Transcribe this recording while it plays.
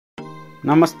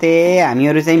नमस्ते,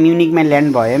 हामीहरु चाहिँ म्युनिकमा ल्यान्ड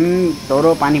भयौं।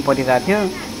 दोरो पानी परिरहेको थियो।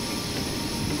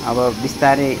 अब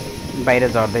बिस्तारै बाहिर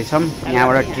झर्दै छौं।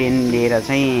 यहाँबाट ट्रेन लिएर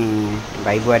चाहिँ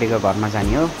भाइ बुहारीको घरमा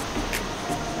जाने हो।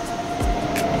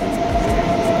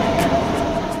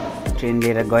 ट्रेन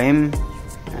लिएर गयौं,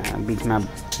 बीचमा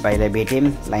भाइलाई भेट्यौं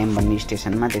लायम भन्ने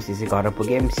स्टेसनमा। त्यसपछि घर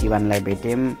पुग्यौं, शिवानलाई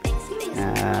भेट्यौं,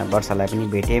 वर्षालाई पनि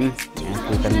भेट्यौं।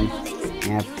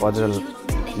 यहाँ पजल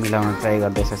मिलाउन ट्राई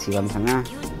गर्दैछ शिवानसँग।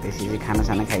 त्यसपछि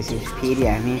खानासाना खाइसकेपछि फेरि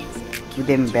हामी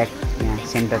कुद्यौं ब्याक यहाँ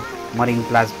सेन्टर मरिन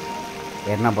प्लाज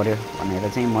हेर्न पर्यो भनेर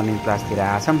चाहिँ मरिन प्लाजतिर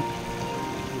आछौं।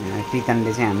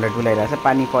 कृतनले चाहिँ हामीलाई डुलाइरहेछ।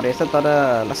 पानी परेछ तर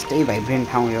लास्टै भाइब्रेन्ट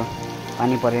ठाउँ यो।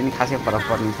 पानी परे नि खासै फरक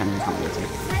पर्ने छैन ठाउँले चाहिँ।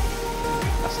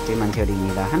 लास्टै मान्छेहरू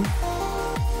हिँडिरहेछन्।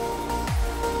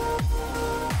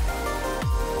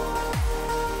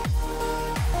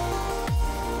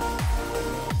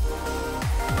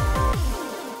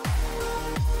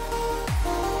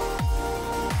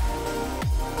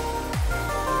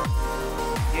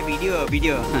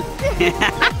 भिडियो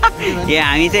ए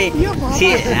हामी चाहिँ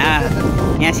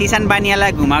यहाँ सिसान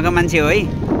बानियालाई घुमाएको मान्छे हो है।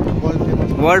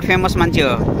 वर्ल्ड फेमस मान्छे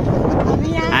हो।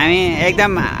 हामी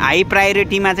एकदम हाई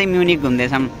प्रायोरिटीमा चाहिँ म्युनिक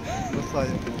घुम्दैछौँ।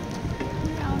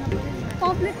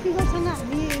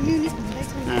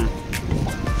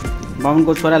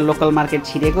 बाहुनको छोरा लोकल मार्केट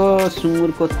छिरेको।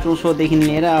 सुँगुरको चोसोदेखि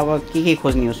लिएर अब के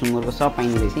खोज्ने हो सुँगुरको सब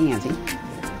पाइने रहेछ यहाँ चाहिँ।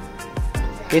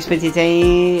 त्यसपछि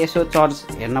चाहिँ यसो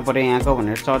चर्च हेर्न पर्यो यहाँको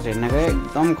भनेर चर्च हेर्न गयो।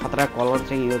 एकदम खतरा कलर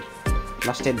चाहिँ यो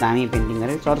लास्टै दामी पेन्टिङ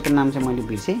गरेँ। चर्चको नाम चाहिँ मैले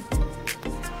बिर्सेँ।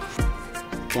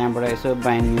 त्यहाँबाट यसो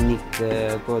बायर्न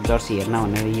म्युनिकको जर्सी हेर्न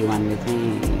भनेर युवानले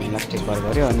चाहिँ लास्टै कल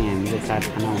गर्यो। अनि हामीले चाट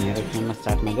खाना भनेर फेमस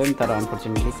चाटमा गयौँ। तर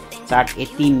अनफर्चुनेटली चाट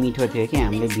यति मिठो थियो कि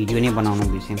हामीले भिडियो नै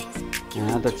बनाउन बिर्स्यौँ।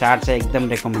 त्यो चाट चाहिँ एकदम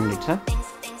रेकमेन्डेड छ।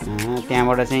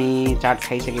 त्यहाँबाट चाहिँ चाट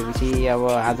खाइसकेपछि अब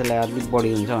आजलाई अलिक बढी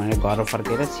हुन्छ भनेर घर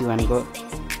फर्केर शिवानको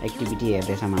एक्टिभिटी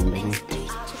हेर्दैछौँ हामीले चाहिँ।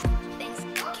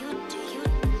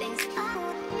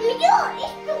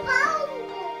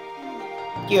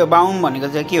 के हो बाउम भनेको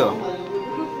चाहिँ के हो?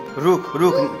 रुख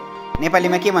रुख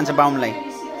नेपालीमा के भन्छ बाउमलाई?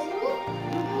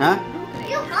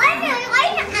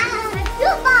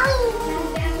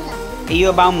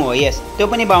 यो बाउम हो। यस, त्यो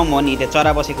पनि बाउम हो नि। त्यो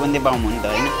चरा बसेको पनि बाउम हो नि त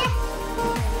होइन?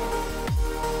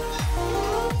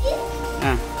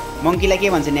 मङ्कीलाई के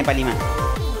भन्छ नेपालीमा?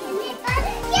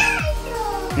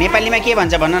 नेपालीमा के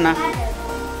भन्छ भन न?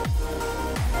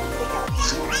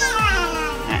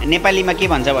 नेपालीमा के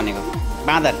भन्छ भनेको?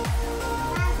 बाँदर।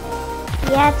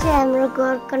 यहाँ चाहिँ हाम्रो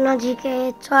घरको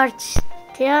नजिकै चर्च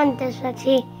थियो। अनि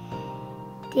त्यसपछि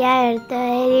त्यहाँ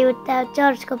हेर्दाखेरि उता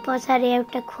चर्चको पछाडि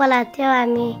एउटा खोला थियो।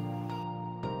 हामी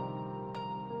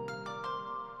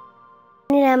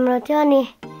राम्रो थियो।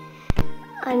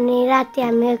 अनि राति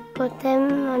हामी कुद्यौँ।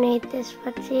 अनि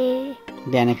त्यसपछि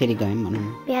बिहान फेरि गयौँ भनौँ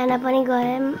न। बिहान पनि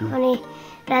गयौँ। अनि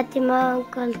रातिमा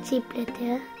अङ्कल चिप्ले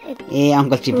थियो। ए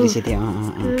अङ्कल चिप्लिसे थियो।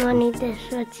 अनि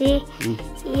त्यसपछि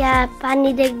यहाँ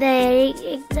पानी देख्दाखेरि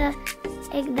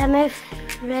एकदमै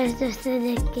फ्रेस जस्तो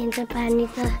देखिन्छ पानी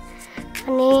त।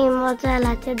 अनि मजा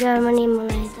लाग्थ्यो जर्मनी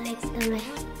मलाई त एकदमै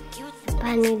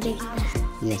पानी देख्दा।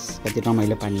 यस, कति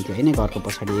रमाइलो पानी थियो होइन? घरको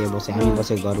पछाडि हामी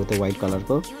बसेको घर त्यो व्हाइट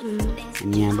कलरको।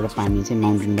 अनि यहाँबाट पानी चाहिँ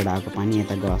माउन्टेनबाट आएको पानी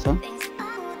यता गएछ।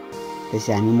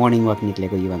 त्यसपछि हामी मर्निङ वाक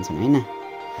निक्लेको युवानसँग होइन।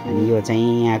 अनि यो चाहिँ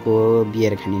यहाँको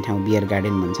बियर खाने ठाउँ बियर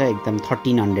गार्डन भन्छ। एकदम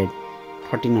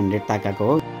 1300 ताकाको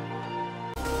हो।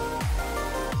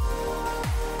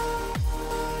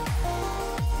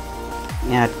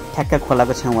 यहाँ ठ्याक्क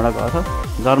खोलाको छेउबाट गएको छ।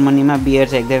 जर्मनीमा बियर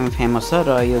चाहिँ एकदमै फेमस छ।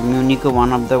 र यो म्युनिकको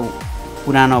वान अफ द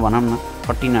पुरानो भनौँ न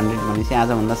 1300 भनेपछि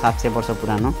आजभन्दा 700 वर्ष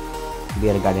पुरानो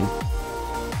बियर गार्डन,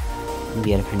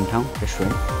 बियर खाने ठाउँ,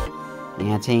 रेस्टुरेन्ट।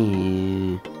 यहाँ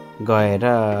चाहिँ गएर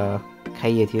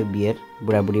खाइए थियो बियर।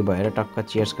 बुढाबुढी भएर टक्क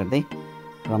चियर्स गर्दै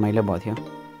रमाइलो भयो थियो।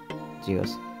 जे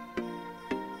होस्,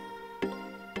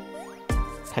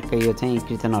 ठ्याक्कै यो चाहिँ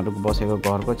कीर्तनहरूको बसेको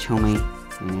घरको छेउमै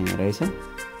रहेछ।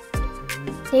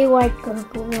 त्यही व्हाइट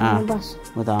कलरको बस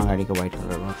उता अगाडिको व्हाइट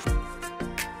कलरको।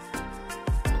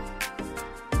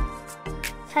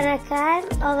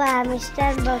 अब हामी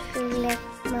स्ट्यान्डबर्ग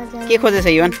लेकमा के खोजेछ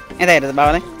युवान? यता हेर त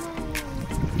बाबालाई।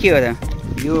 के हो त?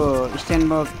 यो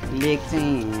स्ट्यान्डबर्ग लेक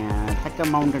चाहिँ ठ्याक्क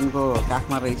माउन्टेनको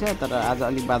काखमा रहेछ। तर आज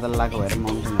अलिक बादल लागेको भएर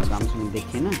माउन्टेनहरू राम्रोसँग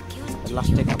देखिएन।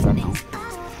 लास्टै खतरा ठाउँ।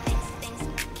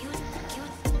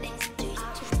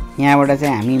 यहाँबाट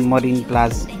चाहिँ हामी मरिन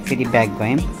प्लाज फेरि ब्याक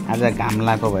गयौँ। आज घाम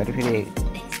लागेको भएर फेरि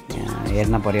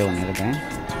हेर्न पर्यो भनेर गयौँ।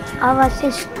 अब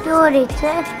चाहिँ स्टोरी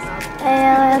चाहिँ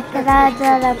एउटा राजा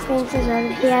र प्रिन्सेसहरू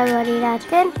बिहा गरिरहेको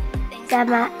थिएन।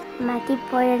 त्यहाँ माथि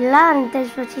पहिला। अनि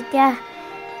त्यसपछि त्यहाँ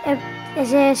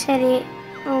यसरी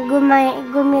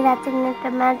घुमिरहेको थियो एउटा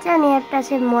मान्छे अनि एउटा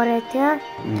चाहिँ मरेको थियो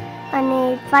अनि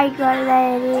फाइट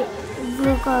गर्दाखेरि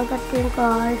ब्लू कलरको टिमको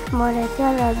हर्स मरेको थियो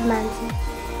र मान्छे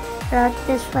र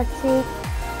त्यसपछि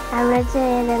हाम्रो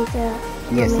चाहिँ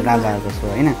हेर्नु यस राजाहरूको सो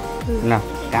होइन ल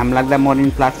घाम लाग्दा मरिन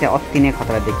फ्लाग चाहिँ अति नै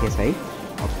खतरा देखिएछ है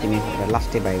अति नै खतरा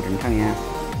लास्टै भाइब्रेन्ट छ यहाँ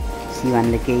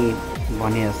सिवानले केही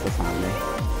भने जस्तो छ हामीलाई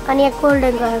अनि यहाँ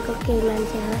गोल्डन कलरको केही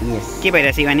मान्छे हो यस के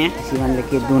भइरहेछ सिवान यहाँ सिवानले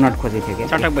के डोनट खोजेको थियो कि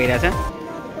चटक भइरहेछ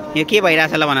यो के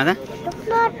भइरहेछ ल भन त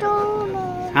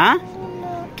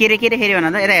के रे फेरि भन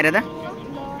त यता हेर त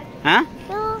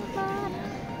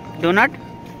डोनट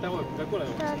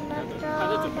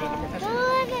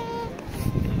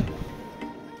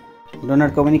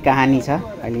डोनटको पनि कहानी छ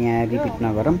अहिले यहाँ रिपिट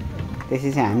नगरौँ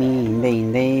त्यसपछि हामी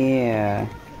हिँड्दै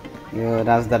यो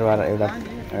राजदरबार एउटा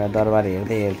दरबार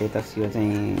हेर्दै त यो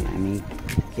चाहिँ हामी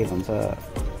के भन्छ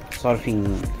सर्फिङ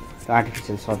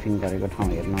आर्टिफिसियल सर्फिङ गरेको ठाउँ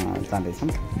हेर्न जाँदैछौँ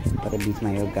तर बिचमा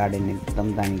यो गार्डन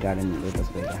एकदम दामी गार्डनहरू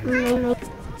त्यसको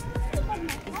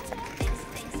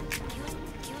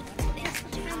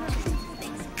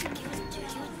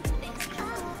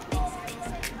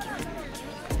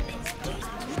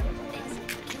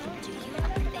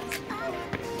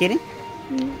के रे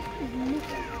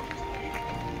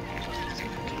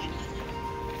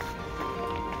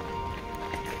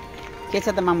के छ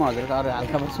त मामा हजुरको अरू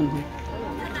हालखबर सुन्नु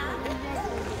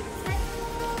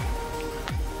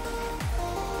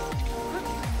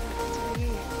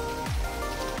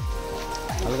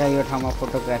हल्का यो ठाउँमा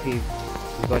फोटोग्राफी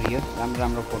गरियो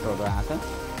राम्रो फोटोहरू आएको छ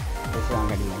त्यसो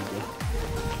अगाडि लाग्यो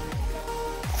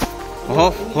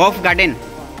होफ गार्डन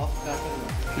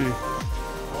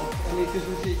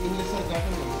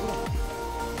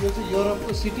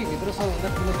युरोपको सिटीभित्र सबैभन्दा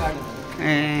ठुलो गार्डन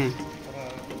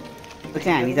त्यो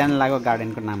चाहिँ हामी जान लाग्यो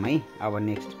गार्डनको नाम है अब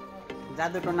नेक्स्ट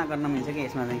जादु टोना गर्न मिल्छ कि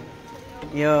यसमा चाहिँ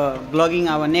यो ब्लगिङ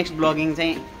अब नेक्स्ट ब्लगिङ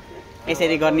चाहिँ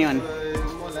यसरी गर्ने हो नि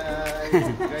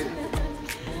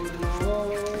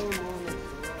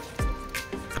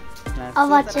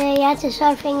अब चाहिँ यहाँ चाहिँ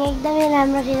सर्फिङ एकदमै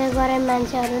राम्रोसित गरे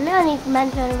मान्छेहरूले अनि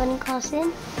मान्छेहरू पनि खसेन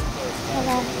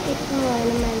एउटा त्यति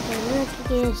भएन मान्छेहरू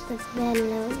के यस्तो बिहान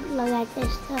लगाएको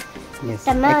यस्तो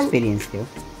एक्सपिरियन्स थियो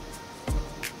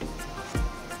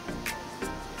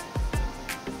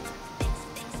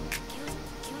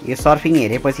यो सर्फिङ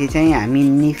हेरेपछि चाहिँ हामी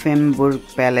निफेमबुर्ग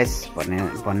प्यालेस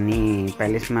भन्ने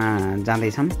प्यालेसमा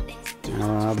जाँदैछौँ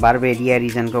बार्बेरिया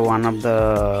रिजनको वान अफ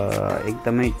द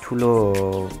एकदमै ठुलो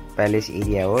प्यालेस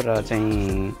एरिया हो र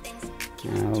चाहिँ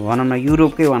भनौँ न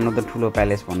युरोपकै वान अफ द ठुलो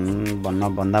प्यालेस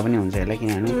भन्दा पनि हुन्छ यसलाई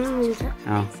किनभने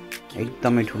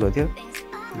एकदमै ठुलो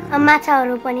थियो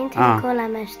माछाहरू पनि थियो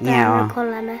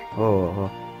खोलामा हो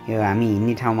यो हामी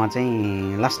हिँड्ने ठाउँमा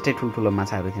चाहिँ लास्टै ठुल्ठुलो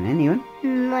माछाहरू थिएन नि यो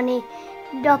अनि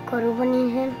डकहरू पनि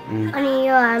छन् अनि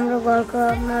यो हाम्रो घरको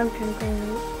माउन्टेनको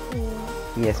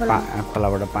यस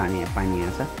खोलाबाट पानी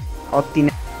आउँछ अति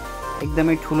नै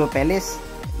एकदमै ठुलो प्यालेस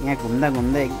यहाँ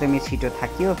घुम्दा एकदमै छिटो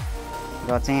थाकियो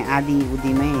र चाहिँ आधी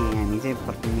उदीमै हामी चाहिँ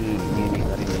फर्किने निर्णय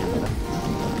गरेको यहाँ